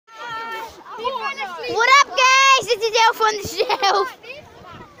What up, guys? This is Elf on the Shelf.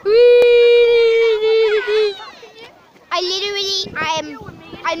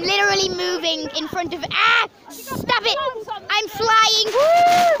 I'm literally moving in front of. Stop it! I'm flying.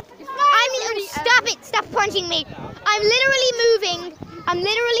 Stop it! Stop punching me. I'm literally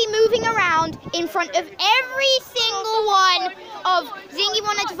moving around in front of every single one of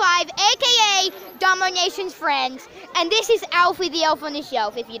Zingy195, aka Domination's friends, and this is Alfie the Elf on the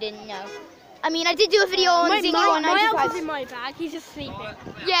Shelf. If you didn't know, I mean, I did do a video on Zingy195. My elf is in my bag. He's just sleeping.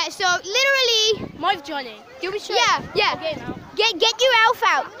 Yeah. So literally. Mine's Johnny. Do you want me to show Yeah. you? Yeah. Okay, now. Get your elf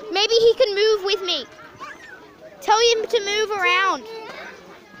out. Maybe he can move with me. Tell him to move around.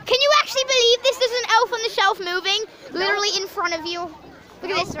 Can you actually believe this is an Elf on the Shelf moving literally in front of you?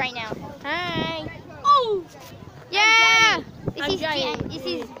 Look at this right now. Hi. Oh. Yeah. I'm Johnny. This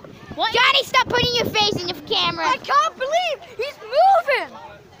is. What? Johnny, stop putting your face in the camera. I can't believe he's moving.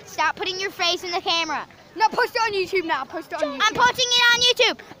 Stop putting your face in the camera. No, post it on YouTube now. Post it on YouTube. I'm posting it on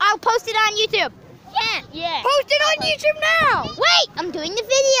YouTube. I'll post it on YouTube. Yeah. Post it on YouTube now. Wait, I'm doing the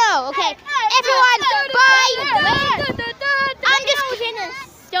video. Okay. Everyone, bye. I'm just gonna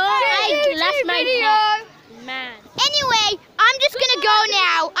start. I left my hat. Man. Anyway, I'm just gonna go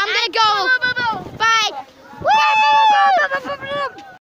now. I'm gonna go. Bye. Woo!